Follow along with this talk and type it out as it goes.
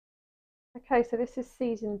Okay, so this is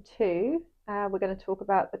season two. We're going to talk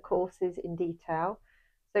about the courses in detail.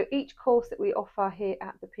 So each course that we offer here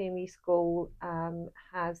at the PME school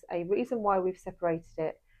has a reason why we've separated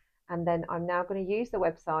it. And then I'm now going to use the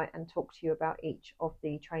website and talk to you about each of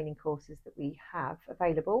the training courses that we have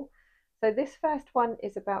available. So this first one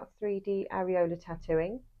is about 3D areola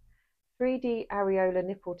tattooing. 3D areola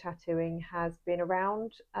nipple tattooing has been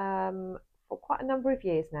around for quite a number of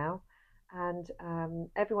years now, and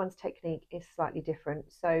everyone's technique is slightly different.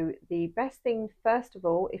 So, the best thing, first of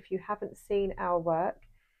all, if you haven't seen our work,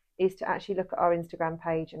 is to actually look at our Instagram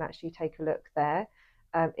page and actually take a look there.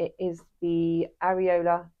 It is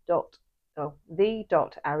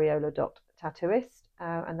The.Areola.Tattooist,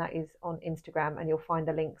 and that is on Instagram, and you'll find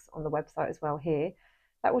the links on the website as well here.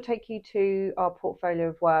 That will take you to our portfolio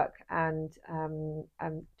of work and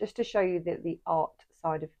just to show you the art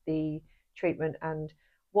side of the treatment and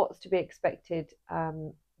what's to be expected,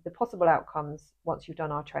 the possible outcomes once you've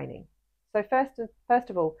done our training. So first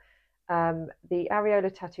of all, the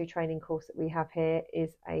Areola Tattoo Training course that we have here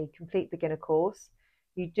is a complete beginner course.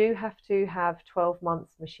 You do have to have 12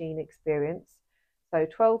 months machine experience. So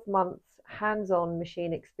 12 months hands-on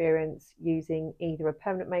machine experience using either a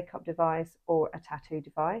permanent makeup device or a tattoo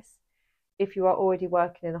device. If you are already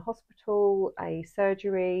working in a hospital, a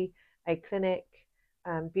surgery, a clinic,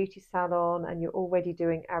 beauty salon, and you're already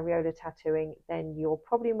doing areola tattooing, then you're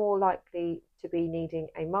probably more likely to be needing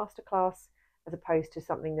a masterclass as opposed to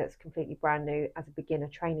something that's completely brand new as a beginner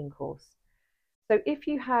training course. So if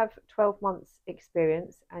you have 12 months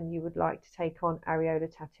experience and you would like to take on areola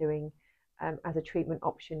tattooing as a treatment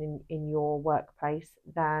option in your workplace,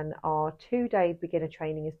 then our 2-day beginner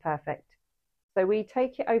training is perfect. So we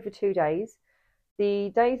take it over 2 days. The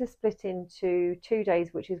days are split into 2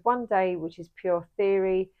 days, which is one day, which is pure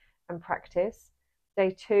theory and practice.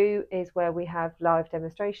 Day two is where we have live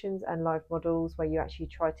demonstrations and live models where you actually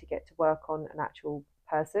try to get to work on an actual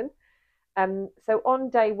person. So on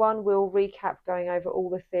day one, we'll recap going over all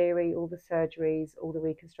the theory, all the surgeries, all the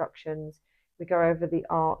reconstructions. We go over the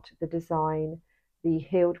art, the design, the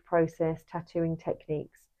healed process, tattooing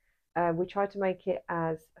techniques. We try to make it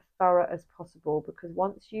as thorough as possible because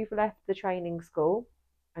once you've left the training school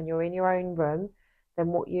and you're in your own room, then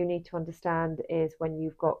what you need to understand is when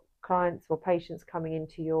you've got clients or patients coming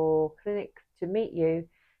into your clinic to meet you,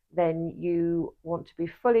 then you want to be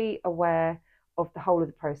fully aware of the whole of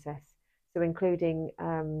the process. So, including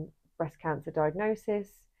breast cancer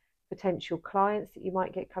diagnosis, potential clients that you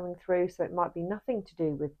might get coming through. So, it might be nothing to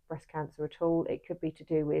do with breast cancer at all. It could be to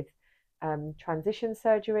do with transition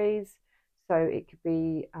surgeries. So, it could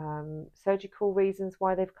be surgical reasons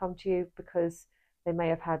why they've come to you because they may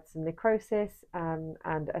have had some necrosis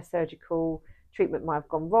and a surgical treatment might have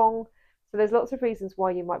gone wrong. So, there's lots of reasons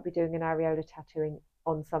why you might be doing an areola tattooing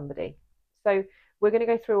on somebody. So, we're going to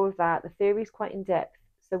go through all of that. The theory is quite in depth.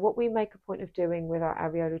 So what we make a point of doing with our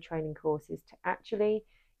areola training course is to actually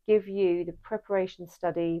give you the preparation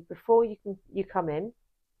study before you come in.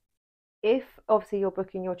 If obviously you're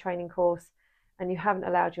booking your training course and you haven't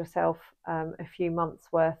allowed yourself a few months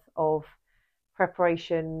worth of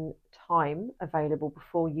preparation time available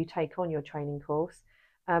before you take on your training course,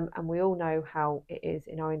 and we all know how it is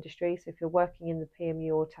in our industry. So if you're working in the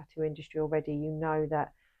PME or tattoo industry already, you know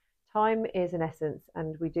that time is an essence,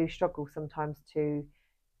 and we do struggle sometimes to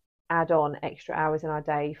add on extra hours in our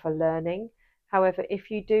day for learning. However, if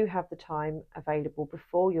you do have the time available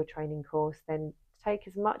before your training course, then take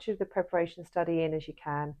as much of the preparation study in as you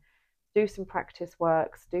can. Do some practice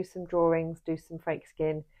works, do some drawings, do some fake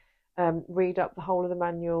skin, read up the whole of the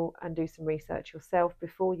manual and do some research yourself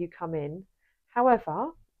before you come in.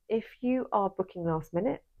 However, if you are booking last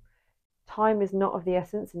minute, time is not of the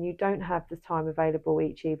essence and you don't have the time available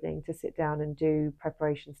each evening to sit down and do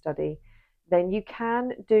preparation study, then you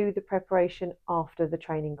can do the preparation after the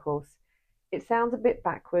training course. It sounds a bit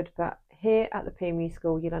backward, but here at the PME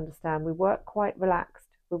school, you'll understand we work quite relaxed.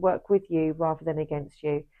 We work with you rather than against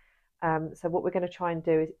you. So what we're going to try and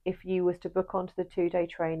do is if you was to book onto the 2-day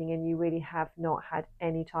training and you really have not had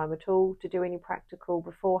any time at all to do any practical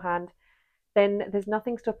beforehand, then there's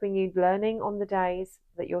nothing stopping you learning on the days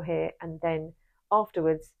that you're here and then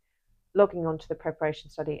afterwards logging onto the preparation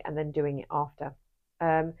study and then doing it after.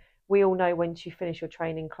 We all know once you finish your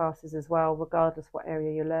training classes as well, regardless what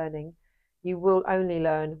area you're learning, you will only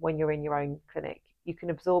learn when you're in your own clinic. You can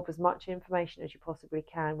absorb as much information as you possibly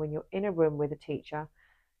can when you're in a room with a teacher.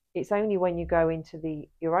 It's only when you go into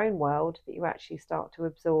your own world that you actually start to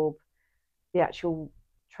absorb the actual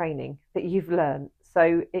training that you've learned.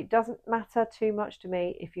 So it doesn't matter too much to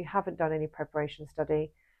me if you haven't done any preparation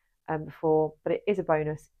study before, but it is a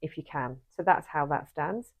bonus if you can. So that's how that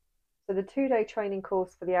stands. So the 2-day training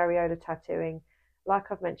course for the areola tattooing,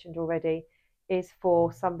 like I've mentioned already, is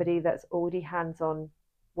for somebody that's already hands-on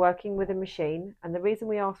working with a machine. And the reason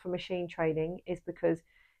we ask for machine training is because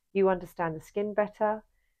you understand the skin better,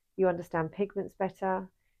 you understand pigments better,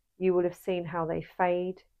 you will have seen how they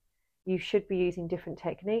fade. You should be using different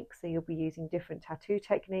techniques, so you'll be using different tattoo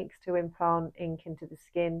techniques to implant ink into the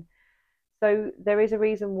skin. So there is a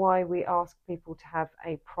reason why we ask people to have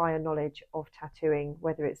a prior knowledge of tattooing,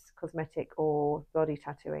 whether it's cosmetic or body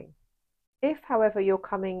tattooing. If, however, you're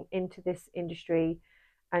coming into this industry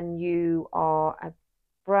and you are a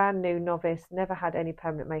brand new novice, never had any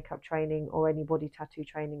permanent makeup training or any body tattoo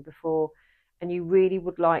training before, and you really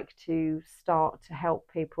would like to start to help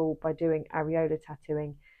people by doing areola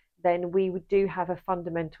tattooing, then we do have a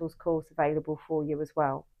fundamentals course available for you as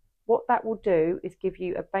well. What that will do is give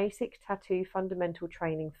you a basic tattoo fundamental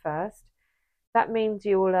training first. That means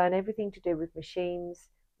you will learn everything to do with machines,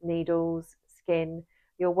 needles, skin.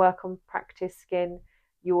 You'll work on practice skin.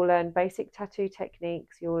 You will learn basic tattoo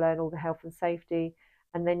techniques. You'll learn all the health and safety.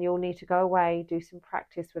 And then you'll need to go away, do some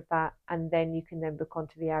practice with that, and then you can then book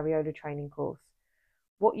onto the areola training course.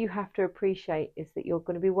 What you have to appreciate is that you're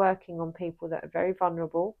going to be working on people that are very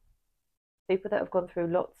vulnerable, people that have gone through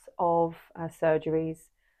lots of surgeries,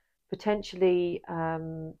 potentially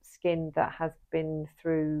skin that has been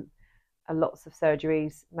through lots of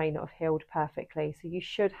surgeries, may not have healed perfectly. So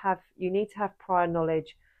you need to have prior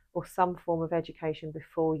knowledge or some form of education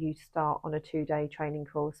before you start on a 2-day training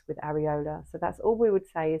course with areola. So that's all we would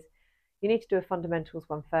say is you need to do a fundamentals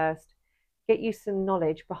one first, get you some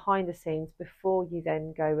knowledge behind the scenes before you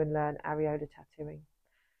then go and learn areola tattooing.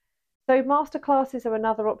 So masterclasses are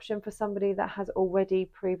another option for somebody that has already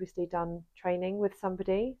previously done training with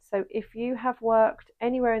somebody. So if you have worked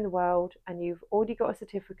anywhere in the world and you've already got a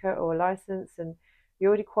certificate or a license and you're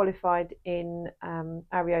already qualified in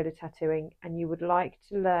areola tattooing and you would like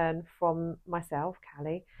to learn from myself,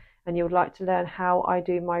 Kally, and you would like to learn how I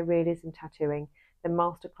do my realism tattooing, then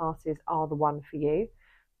masterclasses are the one for you.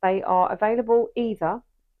 They are available either,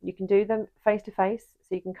 you can do them face to face,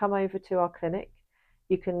 so you can come over to our clinic.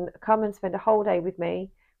 You can come and spend a whole day with me.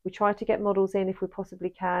 We try to get models in if we possibly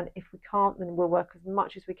can. If we can't, then we'll work as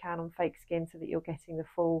much as we can on fake skin so that you're getting the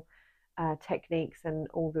full techniques and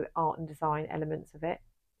all the art and design elements of it.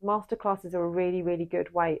 Masterclasses are a really, really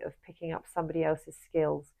good way of picking up somebody else's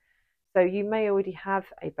skills. So you may already have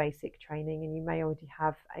a basic training and you may already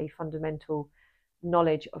have a fundamental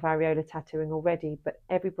knowledge of areola tattooing already, but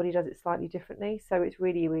everybody does it slightly differently. So it's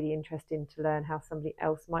really, really interesting to learn how somebody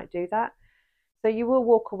else might do that. So you will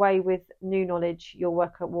walk away with new knowledge, you'll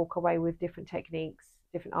walk away with different techniques,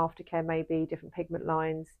 different aftercare maybe, different pigment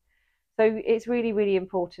lines. So it's really, really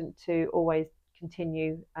important to always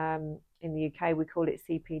continue. In the UK, we call it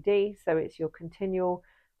CPD, so it's your continual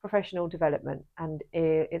professional development. And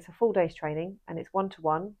it's a full day's training and it's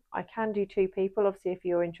one-to-one. I can do 2 people. Obviously, if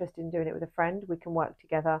you're interested in doing it with a friend, we can work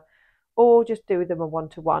together or just do them a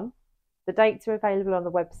one-to-one. The dates are available on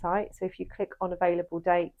the website. So if you click on available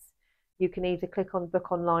dates, you can either click on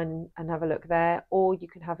book online and have a look there, or you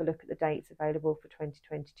can have a look at the dates available for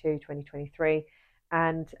 2022, 2023,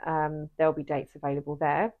 and there'll be dates available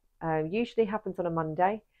there. Usually happens on a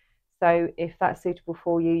Monday. So if that's suitable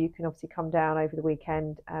for you, you can obviously come down over the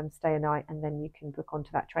weekend, stay a night, and then you can book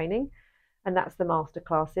onto that training. And that's the master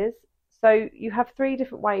classes. So you have 3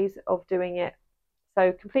 different ways of doing it.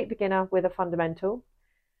 So complete beginner with a fundamental,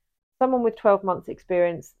 someone with 12 months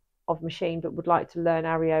experience of machine but would like to learn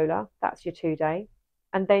areola, that's your 2-day,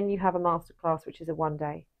 and then you have a masterclass which is a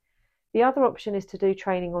 1-day. The other option is to do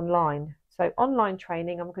training online. So online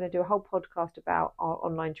training, I'm going to do a whole podcast about our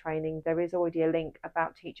online training. There is already a link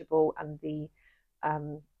about Teachable and the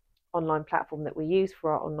online platform that we use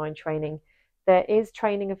for our online training. There is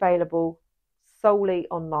training available solely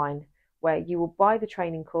online where you will buy the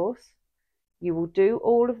training course. You will do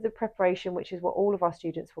all of the preparation, which is what all of our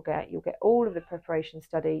students will get. You'll get all of the preparation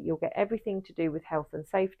study. You'll get everything to do with health and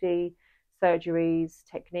safety, surgeries,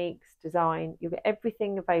 techniques, design. You'll get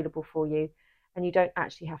everything available for you, and you don't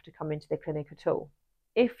actually have to come into the clinic at all.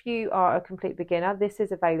 If you are a complete beginner, this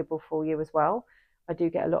is available for you as well. I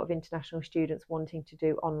do get a lot of international students wanting to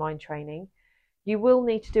do online training. You will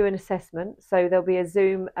need to do an assessment, so there'll be a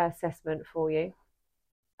Zoom assessment for you.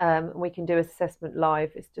 We can do assessment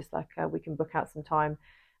live. It's just like we can book out some time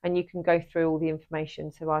and you can go through all the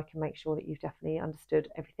information so I can make sure that you've definitely understood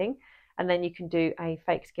everything. And then you can do a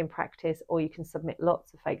fake skin practice, or you can submit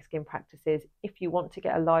lots of fake skin practices. If you want to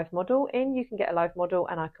get a live model in, you can get a live model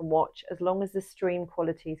and I can watch, as long as the stream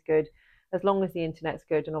quality is good, as long as the internet's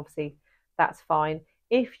good, and obviously that's fine.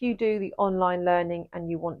 If you do the online learning and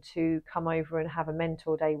you want to come over and have a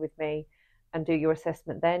mentor day with me and do your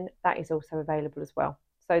assessment, then that is also available as well.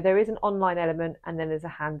 So there is an online element and then there's a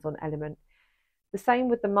hands-on element. The same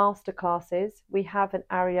with the master classes. We have an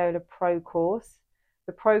Areola Pro course.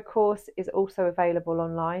 The Pro course is also available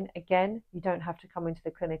online. Again, you don't have to come into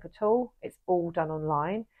the clinic at all. It's all done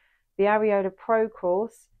online. The Areola Pro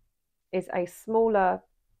course is a smaller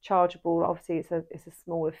chargeable, obviously it's a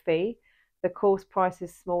smaller fee. The course price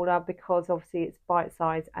is smaller because obviously it's bite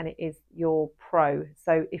size and it is your pro.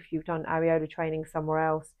 So if you've done areola training somewhere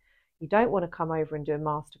else, you don't want to come over and do a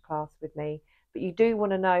masterclass with me, but you do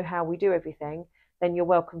want to know how we do everything, then you're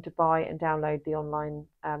welcome to buy and download the online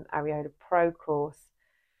Areola Pro course.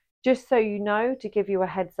 Just so you know, to give you a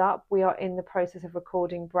heads up, we are in the process of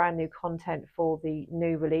recording brand new content for the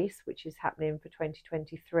new release, which is happening for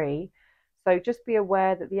 2023. So just be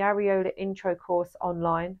aware that the Areola Intro course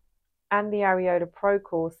online and the Areola Pro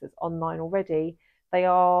course that's online already, they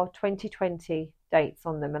are 2020 dates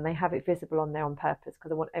on them, and they have it visible on there on purpose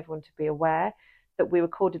because I want everyone to be aware that we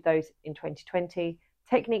recorded those in 2020.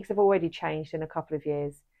 Techniques have already changed in a couple of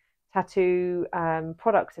years. Tattoo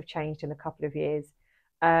products have changed in a couple of years.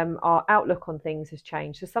 Our outlook on things has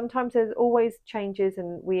changed. So sometimes there's always changes,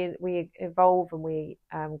 and we evolve and we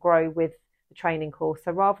grow with the training course.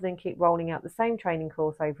 So rather than keep rolling out the same training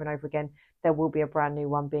course over and over again, there will be a brand new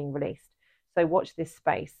one being released. So watch this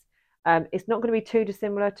space. It's not going to be too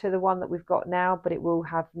dissimilar to the one that we've got now, but it will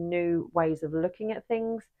have new ways of looking at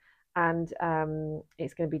things, and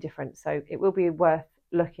it's going to be different. So it will be worth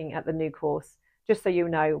looking at the new course. Just so you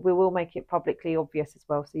know, we will make it publicly obvious as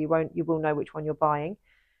well, so you will know which one you're buying.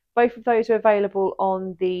 Both of those are available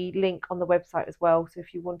on the link on the website as well. So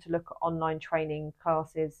if you want to look at online training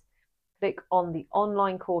classes, click on the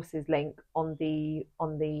online courses link on the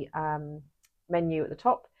menu at the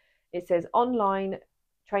top. It says online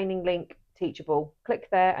training link Teachable. Click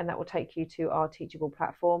there and that will take you to our Teachable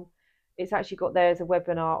platform. It's actually got there as a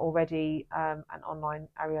webinar already, and online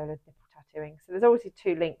areola nipple tattooing. So there's obviously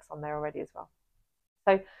 2 links on there already as well.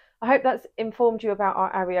 So I hope that's informed you about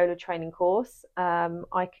our Areola training course.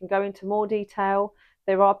 I can go into more detail.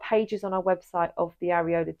 There are pages on our website of the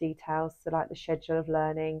Areola details, so like the schedule of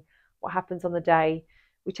learning, what happens on the day.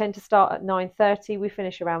 We tend to start at 9:30. We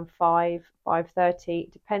finish around 5:30.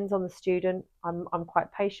 It depends on the student. I'm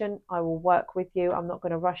quite patient. I will work with you. I'm not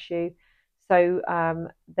going to rush you. So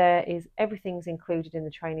everything's included in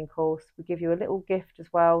the training course. We give you a little gift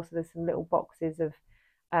as well. So there's some little boxes of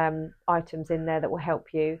items in there that will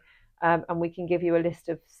help you. And we can give you a list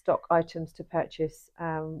of stock items to purchase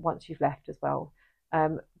once you've left as well.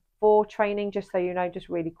 For training, just so you know, just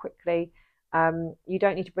really quickly, you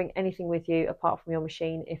don't need to bring anything with you apart from your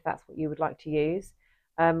machine if that's what you would like to use.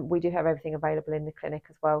 We do have everything available in the clinic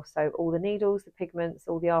as well. So all the needles, the pigments,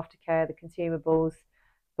 all the aftercare, the consumables,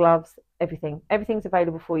 gloves, everything's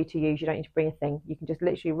available for you to use. You don't need to bring a thing. You can just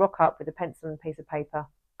literally rock up with a pencil and a piece of paper,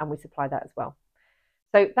 and we supply that as well.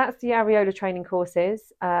 So that's the Areola training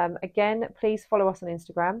courses. Again, please follow us on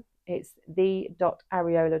Instagram. It's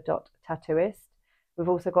The.Areola.Tattooist. We've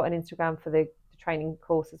also got an Instagram for the training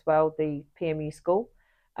course as well, the PMU school.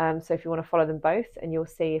 So if you want to follow them both, and you'll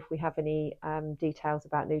see if we have any details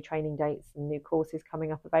about new training dates and new courses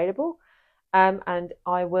coming up available. And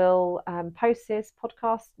I will post this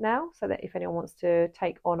podcast now so that if anyone wants to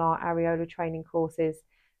take on our Areola training courses,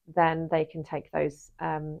 then they can take those,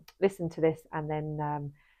 listen to this, and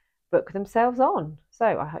then book themselves on.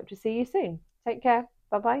 So I hope to see you soon. Take care.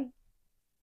 Bye bye.